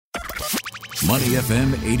Money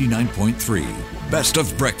FM 89.3. Best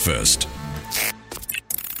of breakfast.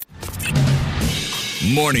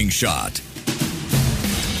 Morning Shot.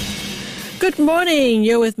 Good morning.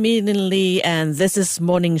 You're with me, Lin Lee, and this is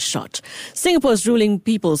Morning Shot. Singapore's ruling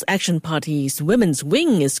People's Action Party's Women's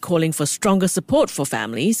Wing is calling for stronger support for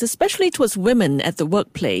families, especially towards women at the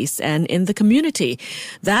workplace and in the community.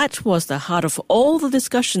 That was the heart of all the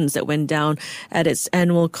discussions that went down at its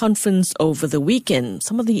annual conference over the weekend.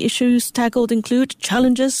 Some of the issues tackled include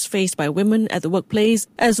challenges faced by women at the workplace,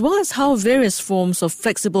 as well as how various forms of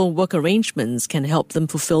flexible work arrangements can help them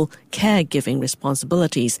fulfill caregiving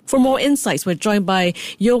responsibilities. For more insights, we're joined by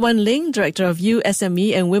Yeo Wan Ling, Director of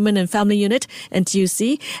USME and Women and Family Unit,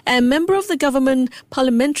 NTUC, and member of the Government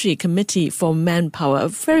Parliamentary Committee for Manpower. A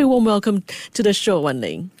very warm welcome to the show, Wan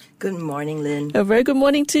Ling. Good morning, Lynn. A very good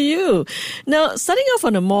morning to you. Now, starting off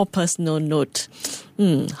on a more personal note,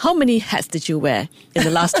 how many hats did you wear in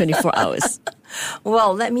the last 24 hours?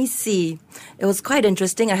 Well, let me see. It was quite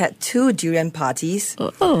interesting. I had 2 durian parties.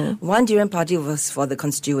 Oh. One durian party was for the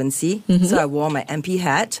constituency, so I wore my MP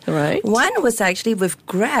hat. Right. One was actually with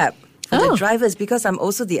Grab for the drivers, because I'm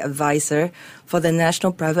also the advisor for the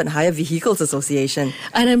National Private Hire Vehicles Association.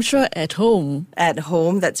 And I'm sure at home. At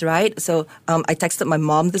home, that's right. So I texted my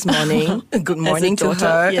mom this morning. Good morning to daughter,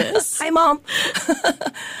 her. yes. Hi, Mom.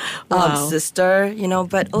 Wow. Sister,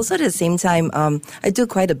 but also at the same time, I do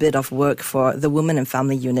quite a bit of work for the Women and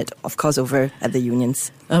Family Unit, of course, over at the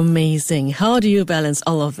unions. Amazing. How do you balance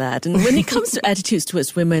all of that? And when it comes to attitudes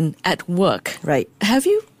towards women at work, Right. have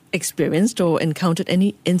you experienced or encountered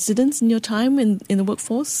any incidents in your time in the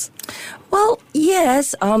workforce? Well,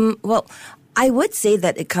 yes. I would say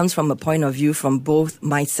that it comes from a point of view from both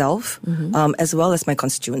myself as well as my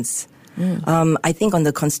constituents. I think on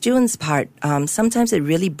the constituents part, sometimes it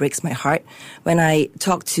really breaks my heart when I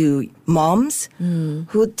talk to moms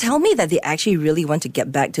who tell me that they actually really want to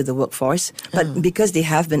get back to the workforce, but because they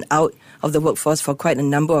have been out of the workforce for quite a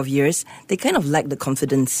number of years, they kind of lack the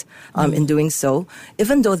confidence in doing so,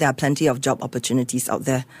 even though there are plenty of job opportunities out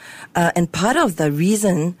there. And part of the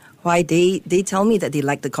reason why they tell me that they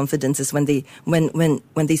lack the confidence is when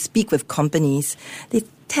they speak with companies, they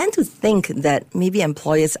tend to think that maybe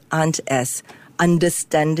employers aren't as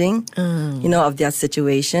understanding, of their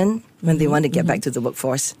situation when they want to get back to the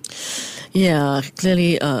workforce. Yeah,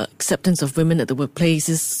 clearly acceptance of women at the workplace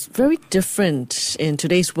is very different in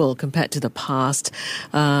today's world compared to the past.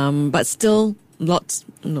 But still,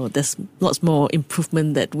 there's lots more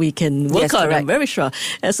improvement that we can work on, I'm very sure.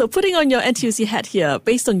 So putting on your NTUC hat here,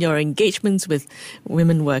 based on your engagements with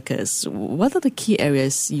women workers, what are the key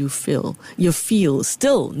areas you feel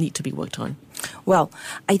still need to be worked on? Well,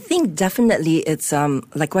 I think definitely it's,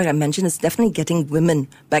 like what I mentioned, it's definitely getting women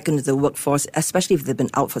back into the workforce, especially if they've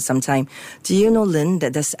been out for some time. Do you know, Lynn,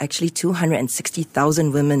 that there's actually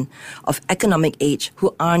 260,000 women of economic age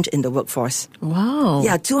who aren't in the workforce? Wow.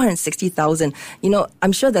 Yeah, 260,000.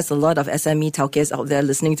 I'm sure there's a lot of SME taukees out there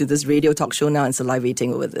listening to this radio talk show now and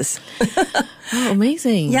salivating over this. Oh,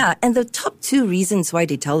 amazing. Yeah, and the top 2 reasons why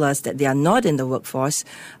they tell us that they are not in the workforce,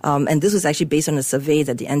 and this was actually based on a survey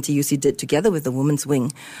that the NTUC did together with the Women's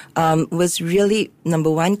Wing, was really, number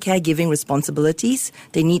 1, caregiving responsibilities.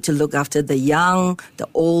 They need to look after the young, the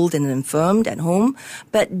old, and the infirmed at home.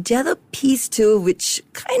 But the other piece too, which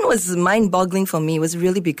kind of was mind-boggling for me, was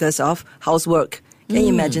really because of housework. Can you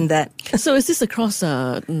imagine that? So is this across,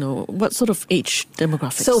 what sort of age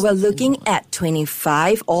demographics? So we're looking at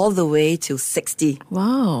 25 all the way to 60.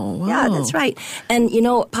 Wow. Yeah, that's right. And,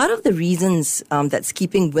 part of the reasons that's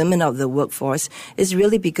keeping women out of the workforce is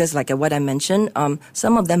really because, like what I mentioned,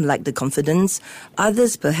 some of them lack the confidence.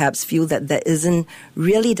 Others perhaps feel that there isn't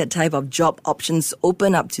really the type of job options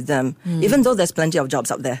open up to them, even though there's plenty of jobs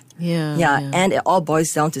out there. Yeah. And it all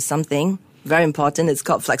boils down to something very important. It's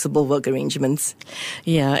called flexible work arrangements.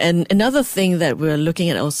 Yeah, and another thing that we're looking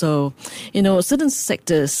at also, certain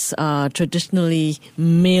sectors are traditionally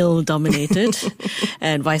male-dominated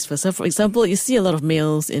and vice versa. For example, you see a lot of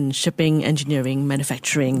males in shipping, engineering,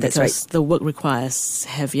 manufacturing because the work requires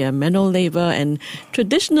heavier manual labor, and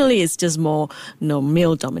traditionally it's just more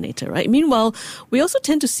male-dominated, right? Meanwhile, we also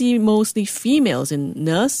tend to see mostly females in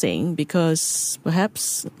nursing because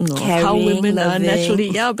perhaps how women are naturally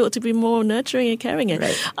built to be more nurturing and caring.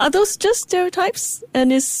 Right. Are those just stereotypes?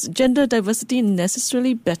 And is gender diversity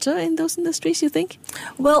necessarily better in those industries, you think?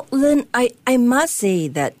 Well, Lynn, I must say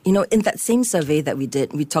that, in that same survey that we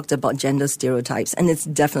did, we talked about gender stereotypes, and it's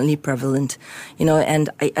definitely prevalent, and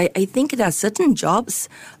I think there are certain jobs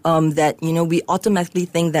that, we automatically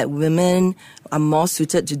think that women are more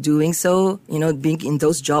suited to doing so, being in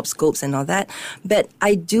those job scopes and all that. But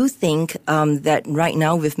I do think that right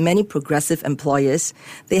now with many progressive employers,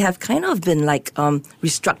 they have kind of been like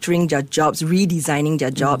restructuring their jobs, redesigning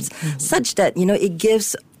their jobs, such that, it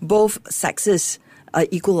gives both sexes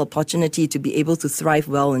equal opportunity to be able to thrive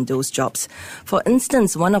well in those jobs. For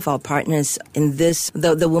instance, one of our partners in this,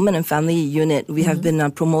 the Women and Family Unit, we have been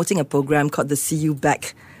promoting a program called the See You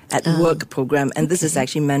Back at Work program, and this is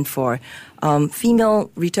actually meant for female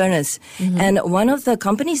returners. And one of the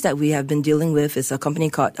companies that we have been dealing with is a company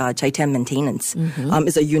called Chaityan Maintenance.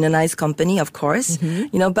 It's a unionized company, of course,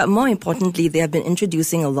 but more importantly, they have been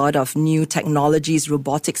introducing a lot of new technologies,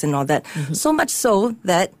 robotics and all that, so much so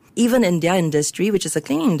that even in their industry, which is a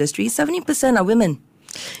cleaning industry, 70% are women.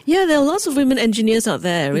 Yeah, there are lots of women engineers out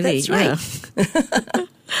there, really. That's right. Yeah.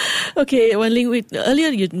 Okay, Wan Ling, earlier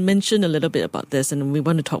you mentioned a little bit about this, and we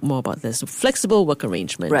want to talk more about this. Flexible work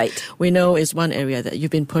arrangement. Right. We know is one area that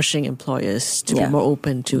you've been pushing employers to be more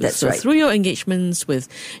open to. That's so right. Through your engagements with,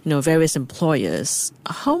 various employers,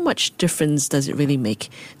 how much difference does it really make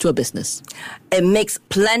to a business? It makes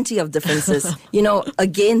plenty of differences.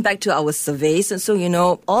 Again, back to our surveys.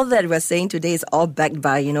 So, all that we're saying today is all backed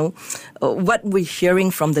by, what we're hearing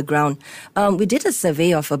from the ground. We did a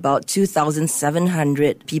survey of about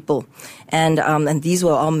 2,700 people. And these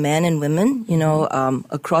were all men and women,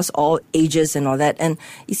 across all ages and all that. And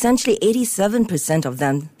essentially 87% of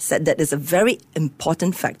them said that it's a very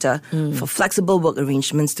important factor for flexible work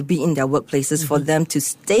arrangements to be in their workplaces for them to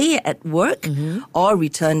stay at work or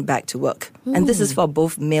return back to work. And this is for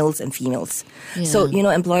both males and females. Yeah. So,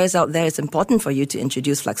 employers out there, it's important for you to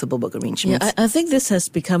introduce flexible work arrangements. Yeah, I think this has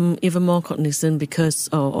become even more cognizant because,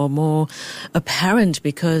 or more apparent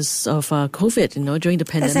because of COVID, during the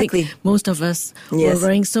pandemic. Exactly. Most of us were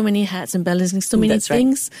wearing so many hats and balancing so many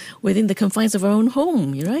things within the confines of our own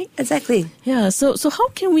home, right? Exactly. Yeah, so how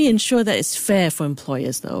can we ensure that it's fair for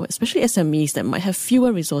employers, though, especially SMEs that might have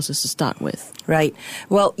fewer resources to start with? Right.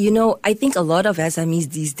 Well, I think a lot of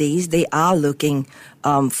SMEs these days, they are looking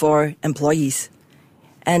for employees.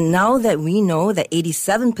 And now that we know that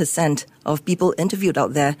 87% of people interviewed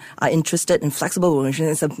out there are interested in flexible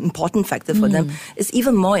arrangements, it's an important factor for them. It's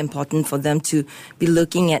even more important for them to be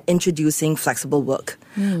looking at introducing flexible work.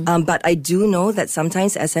 But I do know that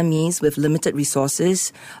sometimes SMEs with limited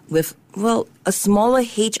resources, with, a smaller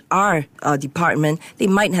HR department, they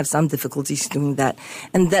might have some difficulties doing that.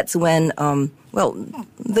 And that's when,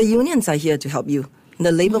 the unions are here to help you.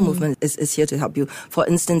 The labor movement is here to help you. For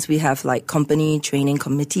instance, we have like company training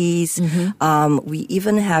committees. We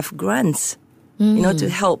even have grants, to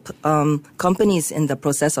help companies in the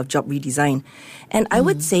process of job redesign. And I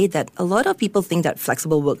would say that a lot of people think that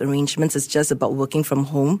flexible work arrangements is just about working from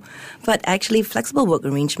home. But actually, flexible work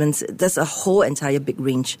arrangements, there's a whole entire big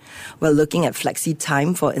range. We're looking at flexi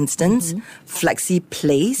time, for instance, flexi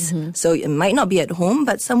place. So it might not be at home,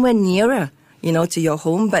 but somewhere nearer to your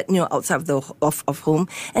home, but, outside of home.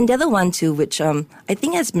 And the other one too, which I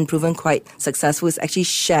think has been proven quite successful, is actually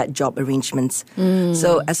shared job arrangements.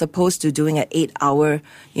 So as opposed to doing an 8-hour,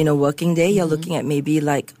 working day, you're looking at maybe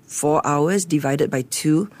like 4 hours divided by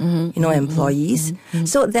 2, employees.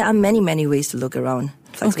 So there are many, many ways to look around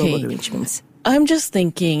flexible work arrangements. I'm just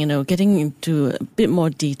thinking, getting into a bit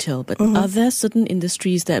more detail, but are there certain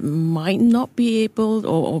industries that might not be able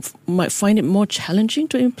or might find it more challenging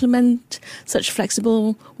to implement such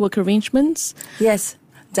flexible work arrangements? Yes,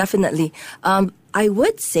 definitely. I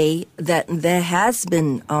would say that there has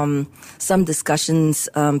been some discussions,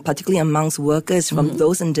 particularly amongst workers from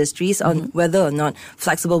those industries, on whether or not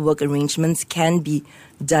flexible work arrangements can be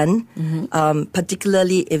done,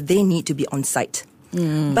 particularly if they need to be on site.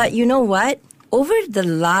 But you know what? Over the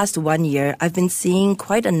last 1 year, I've been seeing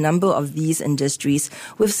quite a number of these industries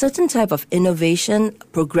with certain type of innovation,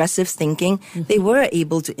 progressive thinking. They were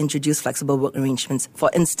able to introduce flexible work arrangements. For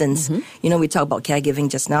instance, we talked about caregiving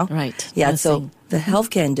just now. Right. Yeah, so the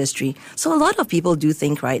healthcare industry. So a lot of people do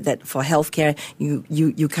think, right, that for healthcare,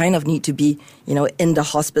 you kind of need to be, in the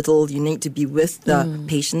hospital, you need to be with the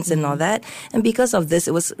patients and all that. And because of this,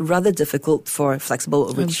 it was rather difficult for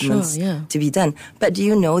flexible arrangements to be done. But do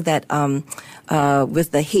you know that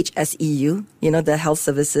with the HSEU, the Health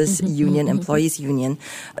Services Union, Employees Union,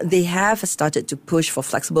 they have started to push for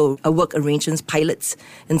flexible work arrangements pilots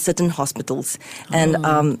in certain hospitals. And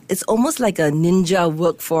it's almost like a ninja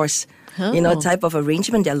workforce type of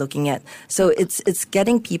arrangement they're looking at. So it's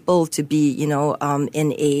getting people to be, in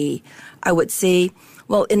a, I would say,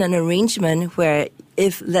 well, in an arrangement where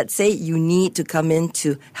if, let's say, you need to come in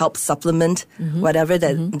to help supplement whatever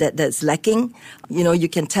that's lacking, you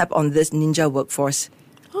can tap on this ninja workforce.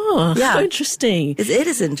 Oh, yeah. How interesting. It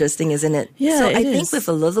is interesting, isn't it? Yeah, so I think with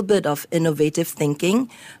a little bit of innovative thinking,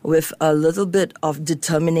 with a little bit of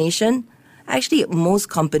determination, actually, most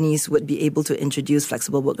companies would be able to introduce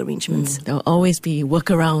flexible work arrangements. There'll always be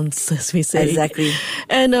workarounds, as we say. Exactly.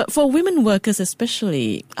 And for women workers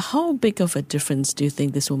especially, how big of a difference do you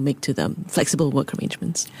think this will make to them, flexible work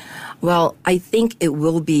arrangements? Well, I think it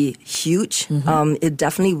will be huge. It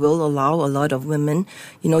definitely will allow a lot of women,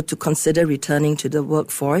 to consider returning to the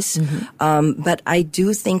workforce. But I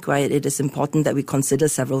do think, it is important that we consider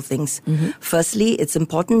several things. Firstly, it's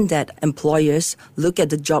important that employers look at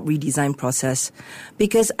the job redesign process,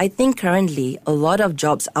 because I think currently a lot of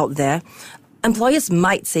jobs out there, employers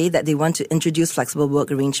might say that they want to introduce flexible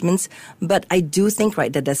work arrangements, but I do think,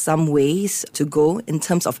 that there's some ways to go in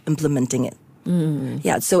terms of implementing it.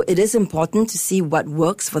 Yeah, so it is important to see what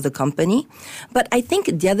works for the company, but I think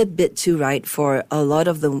the other bit too, for a lot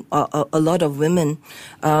of women,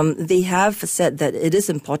 they have said that it is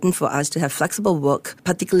important for us to have flexible work,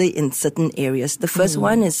 particularly in certain areas. The first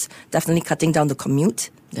one is definitely cutting down the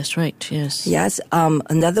commute. That's right. Yes. Yes.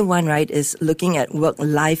 Another one, is looking at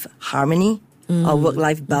work-life harmony or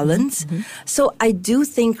work-life balance. So I do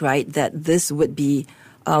think, that this would be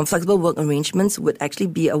flexible work arrangements would actually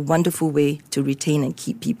be a wonderful way to retain and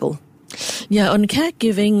keep people. Yeah, on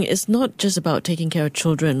caregiving, it's not just about taking care of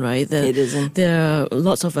children, right? It isn't. There are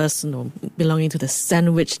lots of us, belonging to the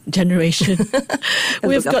sandwich generation.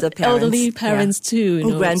 We've got elderly parents too.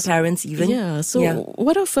 And grandparents even. Yeah, so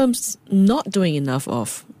what are firms not doing enough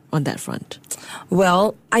of on that front?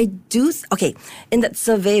 Well, I do. In that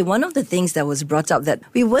survey, one of the things that was brought up that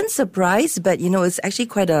we weren't surprised, but it's actually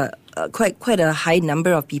quite a high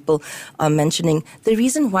number of people mentioning the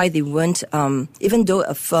reason why they weren't, even though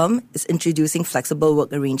a firm is introducing flexible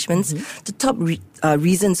work arrangements, the top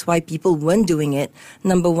reasons why people weren't doing it,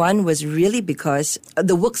 number one was really because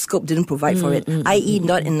the work scope didn't provide for it, i.e.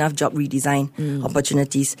 not enough job redesign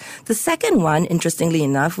opportunities. The second one, interestingly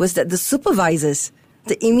enough, was that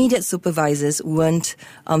the immediate supervisors weren't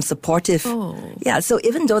supportive. Yeah, so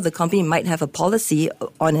even though the company might have a policy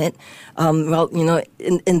on it,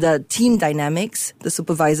 in the team dynamics, the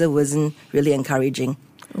supervisor wasn't really encouraging.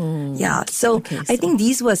 Yeah, so I think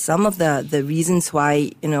these were some of the reasons why,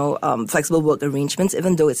 flexible work arrangements,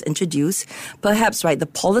 even though it's introduced, perhaps, the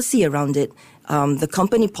policy around it, the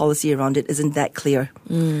company policy around it isn't that clear.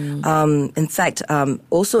 In fact,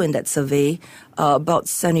 also in that survey, about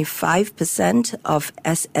 75% of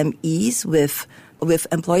SMEs with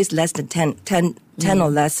employees less than 10 or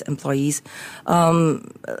less employees,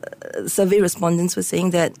 survey respondents were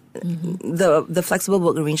saying that the flexible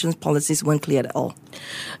work arrangements policies weren't clear at all.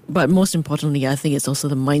 But most importantly, I think it's also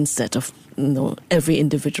the mindset of every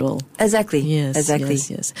individual. Exactly. Yes. Exactly.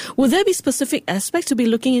 Yes. Will there be specific aspects to be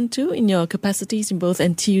looking into in your capacities in both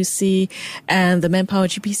NTUC and the Manpower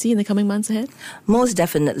GPC in the coming months ahead? Most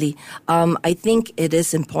definitely. I think it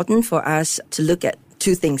is important for us to look at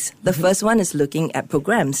two things. The first one is looking at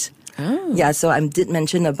programs. Yeah, so I did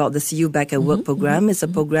mention about the See You Back at Work program. It's a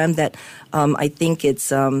program that I think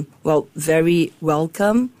it's, very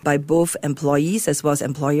welcome by both employees as well as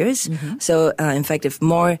employers. So, in fact, if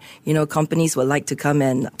more, companies would like to come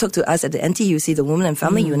and talk to us at the NTUC, the Women and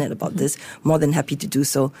Family Unit about this, more than happy to do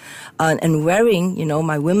so. And wearing,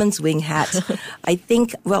 my women's wing hat, I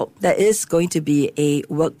think, there is going to be a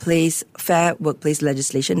fair workplace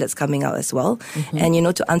legislation that's coming out as well.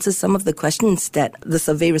 And, to answer some of the questions that the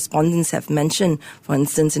survey respondents have mentioned, for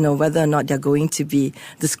instance, whether or not they're going to be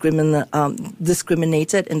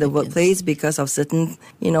discriminated in the workplace because of certain,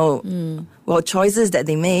 choices that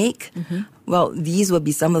they make. These will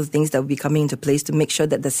be some of the things that will be coming into place to make sure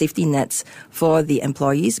that the safety nets for the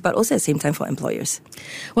employees, but also at the same time for employers.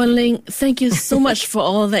 Wan Ling, thank you so much for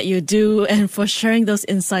all that you do and for sharing those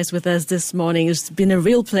insights with us this morning. It's been a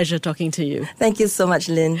real pleasure talking to you. Thank you so much,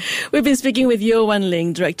 Lynn. We've been speaking with Yeo Wan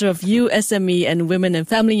Ling, Director of USME and Women and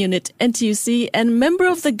Family Unit, NTUC, and member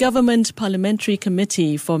of the Government Parliamentary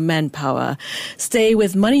Committee for Manpower. Stay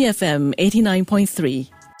with Money FM 89.3.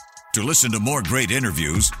 To listen to more great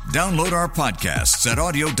interviews, download our podcasts at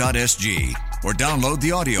audio.sg or download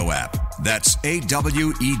the audio app. That's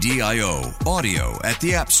AWEDIO, audio at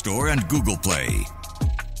the App Store and Google Play.